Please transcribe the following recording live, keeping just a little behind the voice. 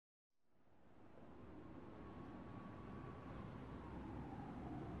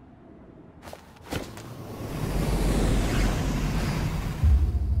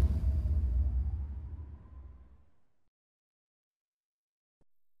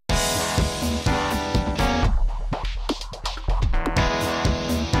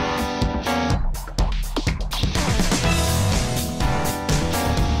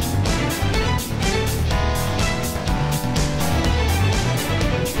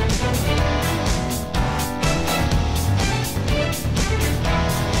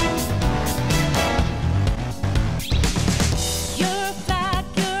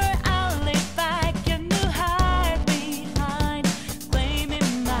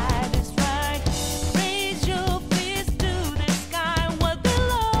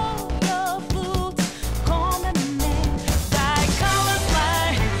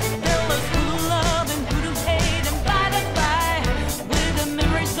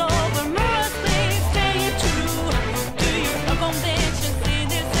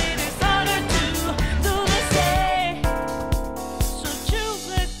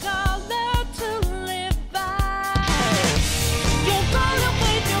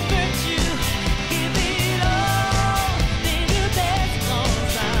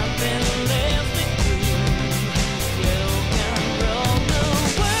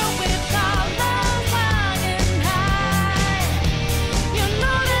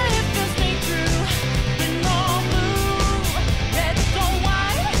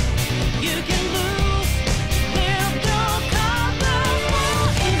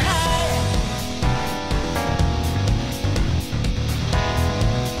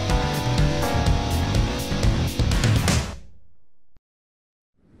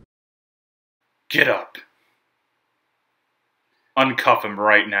Get up. Uncuff him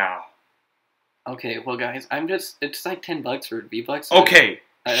right now. Okay, well, guys, it's like $10 for V-Bucks. Okay,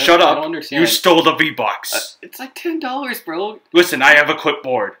 shut up. I don't understand. You stole the V-Bucks. It's like $10, bro. Listen, I have a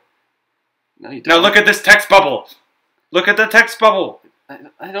clipboard. No, you don't. Now look at this text bubble. Look at the text bubble. I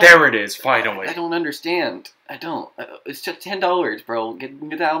don't, There it is, finally. I don't understand. I don't. It's just $10, bro. Get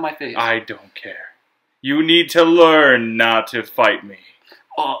that out of my face. I don't care. You need to learn not to fight me.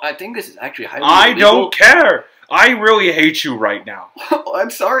 Oh, I think this is actually highly I illegal. don't care. I really hate you right now. I'm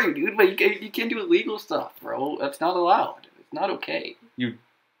sorry, dude, but you can't do illegal stuff, bro. That's not allowed. It's not okay.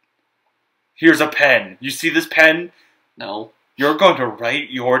 Here's a pen. You see this pen? No. You're going to write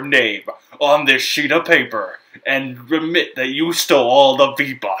your name on this sheet of paper and admit that you stole all the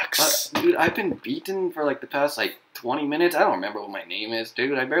V-Bucks. Dude, I've been beaten for like the past 20 minutes. I don't remember what my name is,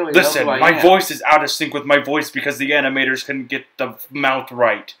 dude. I barely Listen, know who I am. my voice is out of sync with my voice because the animators couldn't get the mouth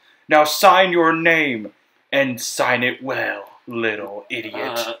right. Now sign your name and sign it well, little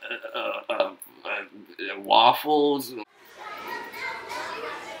idiot. Waffles.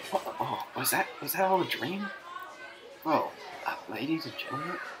 Oh, was that all a dream? Bro, ladies and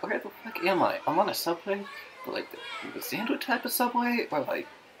gentlemen, where the fuck am I? I'm on a subway, but like the sandwich type of subway, or like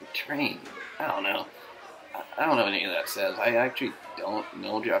the train? I don't know. I don't know what any of that says. I actually don't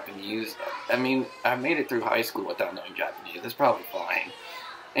know Japanese. I mean, I made it through high school without knowing Japanese. That's probably fine.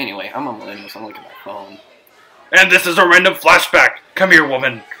 Anyway, I'm a millennial, so I'm looking at my phone. And this is a random flashback. Come here,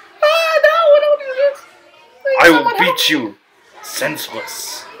 woman. Ah, no, don't do this. Please, I will beat you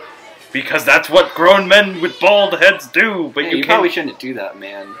senseless. Because that's what grown men with bald heads do, but Hey, you you can't. probably shouldn't do that,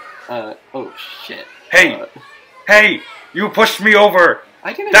 man. Oh shit. Hey, hey, you pushed me over.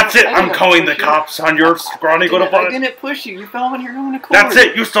 I didn't. That's it. I I'm didn't calling the push you. cops on your scrawny little I butt. didn't push you. You fell on your own accord. That's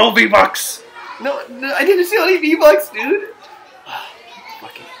it. You stole V-Bucks. No, I didn't steal any V-Bucks, dude.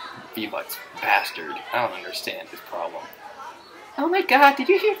 Fucking V-Bucks bastard. I don't understand his problem. Oh my god, did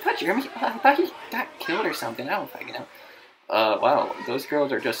you hear that Jeremy? I thought he got killed or something. I don't fucking know. Wow, those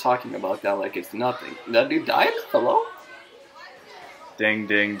girls are just talking about that like it's nothing. That dude died? Hello? Ding,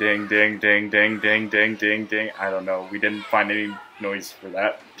 ding, ding, ding, ding, ding, ding, ding, ding, ding. I don't know. We didn't find any noise for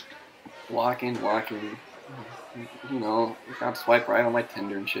that. Walking. You know, got to swipe right on my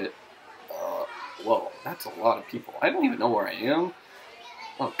Tinder and shit. Whoa, that's a lot of people. I don't even know where I am.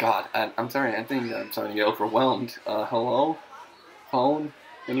 Oh god, I'm sorry. I think I'm starting to get overwhelmed. Hello? Phone?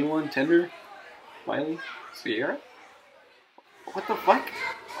 Anyone? Tinder? Wiley? Sierra? What the fuck?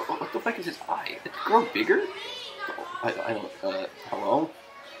 What the fuck is his eye? Did it grow bigger? I don't, hello?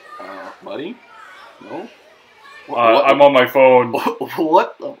 Buddy? No? I'm on my phone.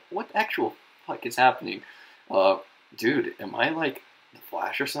 What actual fuck is happening? Dude, am I like the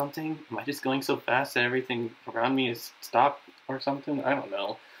Flash or something? Am I just going so fast that everything around me is stopped or something? I don't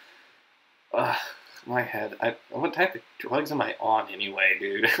know. My head. What type of drugs am I on anyway,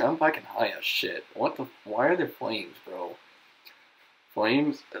 dude? I'm fucking high as shit. Why are there flames, bro?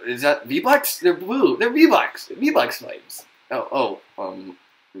 Flames? Is that V-Bucks? They're blue. They're V-Bucks. V-Bucks flames.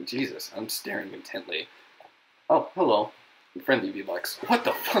 Jesus. I'm staring intently. Oh, hello. Friendly V-Bucks. What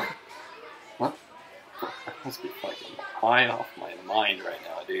the fuck? What? I must be fucking high off my mind right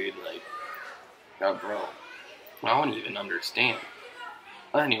now, dude. Like, oh, bro. I don't even understand.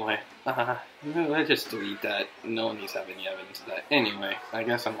 Anyway, let's just delete that. No one needs to have any evidence of that. Anyway, I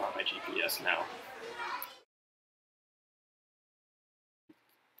guess I'm on my GPS now.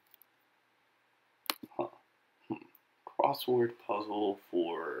 Crossword puzzle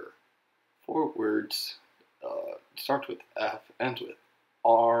for 4 words. Starts with F, ends with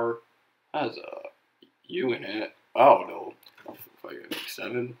R, has a U in it. I don't know. Like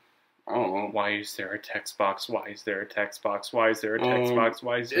 7. I don't know. Why is there a text box? Why is there a text box? Why is there a text box?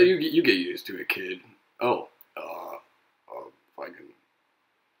 Why is there... You get used to it, kid. Oh, fucking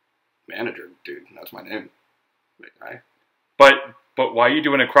manager, dude. That's my name. But why are you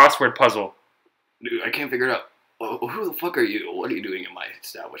doing a crossword puzzle? Dude, I can't figure it out. Who the fuck are you? What are you doing in my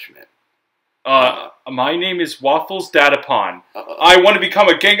establishment? My name is Waffles Datapon. I want to become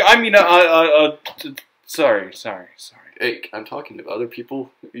a gang... Sorry. Hey, I'm talking to other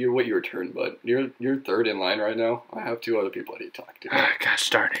people. You're your turn, bud. You're third in line right now. I have 2 other people I need to talk to. Gosh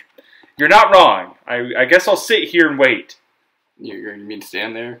darn it. You're not wrong. I guess I'll sit here and wait. You mean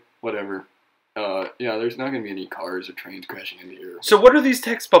stand there? Whatever. Yeah, there's not gonna be any cars or trains crashing into here. So what are these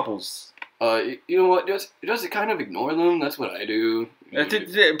text bubbles? You know what? Just kind of ignore them. That's what I do.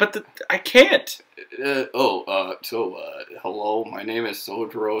 I can't. Hello. My name is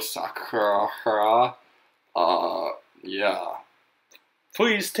Sojiro Sakura. Yeah.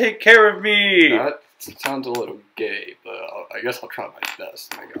 Please take care of me. That sounds a little gay, but I guess I'll try my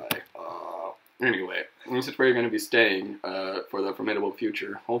best, my guy. Anyway, this is where you're going to be staying for the formidable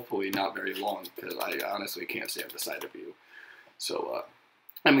future. Hopefully not very long, because I honestly can't stay at the side of you. So,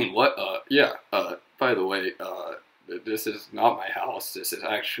 I mean, what? Yeah, by the way, this is not my house. This is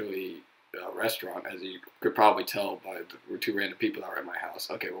actually a restaurant, as you could probably tell by the two random people that are at my house.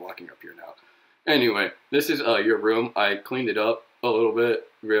 Okay, we're walking up here now. Anyway, this is your room. I cleaned it up a little bit.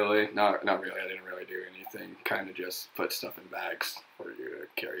 Really, not really. I didn't really do anything. Kind of just put stuff in bags for you to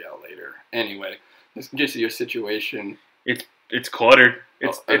carry out later. Anyway, this is just your situation. It's cluttered.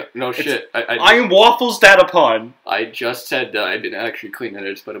 No shit. I am Waffles Datapon. I just said that I didn't actually clean it.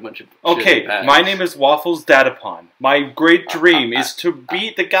 I just put a bunch of okay. shit in bags. My name is Waffles Datapon. My great dream is to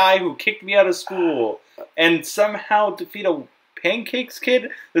beat the guy who kicked me out of school and somehow defeat a pancakes kid.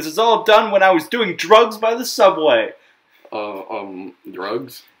 This is all done when I was doing drugs by the subway.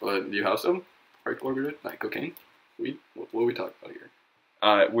 Drugs? Do you have some? Like cocaine? Weed? What are we talking about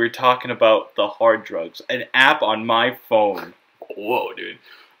here? We're talking about the hard drugs. An app on my phone. Whoa, dude.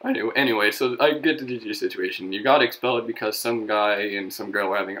 Anyway, so I get to your situation. You got expelled because some guy and some girl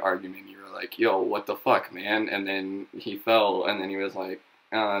were having an argument. You were like, yo, what the fuck, man? And then he fell, and then he was like,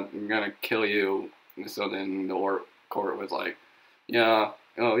 I'm gonna kill you. And so then the court was like, yeah,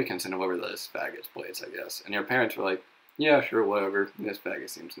 oh, we can send him over to this faggot place, I guess. And your parents were like, yeah, sure, whatever. This faggot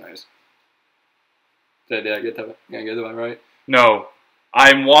seems nice. Did I get that? Did I get that right? No.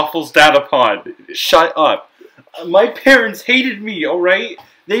 I'm Waffles Datapod. Shut up. My parents hated me, alright?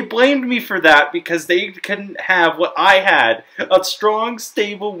 They blamed me for that because they couldn't have what I had. A strong,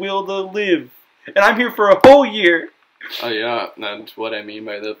 stable will to live. And I'm here for a whole year. Oh yeah, that's what I mean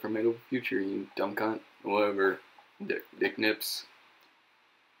by the formidable future, you dumb cunt. Whatever. Dick nips.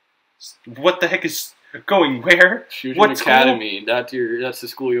 What the heck is going where? Fusion Academy. That's the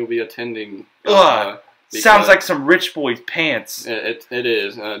school you'll be attending. Sounds like some rich boy's pants. It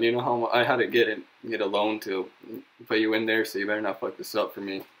is. You know how I had to get a loan to put you in there, so you better not fuck this up for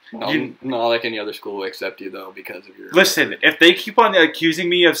me. Not like any other school will accept you though because of your. Listen, if they keep on accusing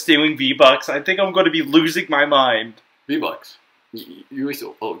me of stealing V-Bucks, I think I'm going to be losing my mind. V-Bucks.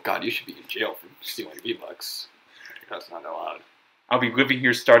 Oh god, you should be in jail for stealing V-Bucks. That's not allowed. I'll be living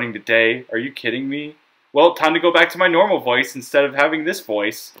here starting today. Are you kidding me? Well, time to go back to my normal voice instead of having this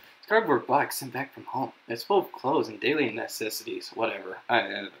voice. Cardboard box sent back from home. It's full of clothes and daily necessities. Whatever.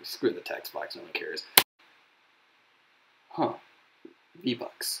 Screw the text box. No one cares. Huh.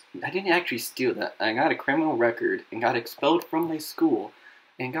 V-Bucks. I didn't actually steal that. I got a criminal record and got expelled from my school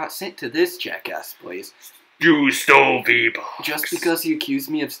and got sent to this jackass place. You stole V-Bucks. Just because he accused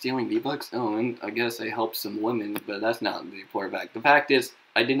me of stealing V-Bucks? Oh, and I guess I helped some women, but that's not the important fact. The fact is,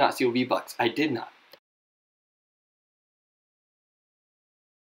 I did not steal V-Bucks. I did not.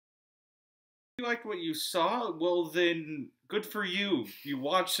 You liked what you saw? Well then, good for you. You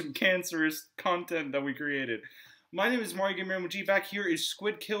watched some cancerous content that we created. My name is Mario Gamer MG. Back here is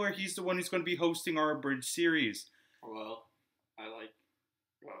Squid Killer. He's the one who's going to be hosting our abridged series. Well, I like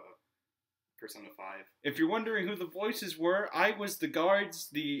Persona 5. If you're wondering who the voices were, I was the guards,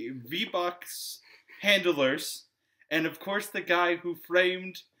 the V-Bucks handlers, and of course the guy who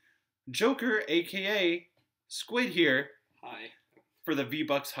framed Joker, aka Squid here. Hi. For the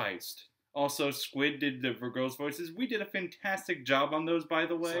V-Bucks heist. Also, Squid did the girls' voices. We did a fantastic job on those, by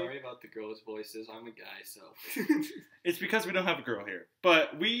the way. Sorry about the girls' voices. I'm a guy, so... It's because we don't have a girl here.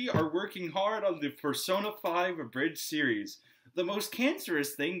 But we are working hard on the Persona 5 Abridged series. The most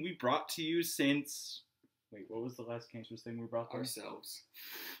cancerous thing we brought to you since... Wait, what was the last cancerous thing we brought to you? Ourselves.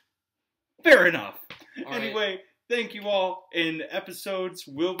 Fair enough. All anyway, right. Thank you all, and episodes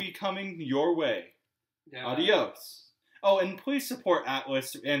will be coming your way. Yeah. Adios. Oh, and please support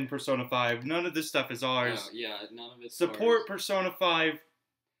Atlas and Persona 5. None of this stuff is ours. Yeah, none of it's Support ours. Persona 5,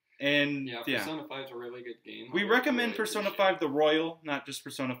 and yeah. Persona 5 is a really good game. We recommend Persona 5 the Royal, not just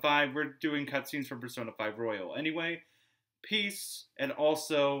Persona 5. We're doing cutscenes from Persona 5 Royal. Anyway, peace, and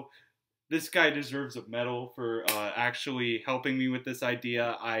also, this guy deserves a medal for actually helping me with this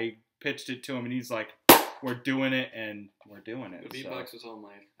idea. I pitched it to him, and he's like, we're doing it, and we're doing it. The V-Bucks was all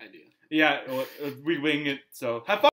my idea. Yeah, we wing it, so have fun!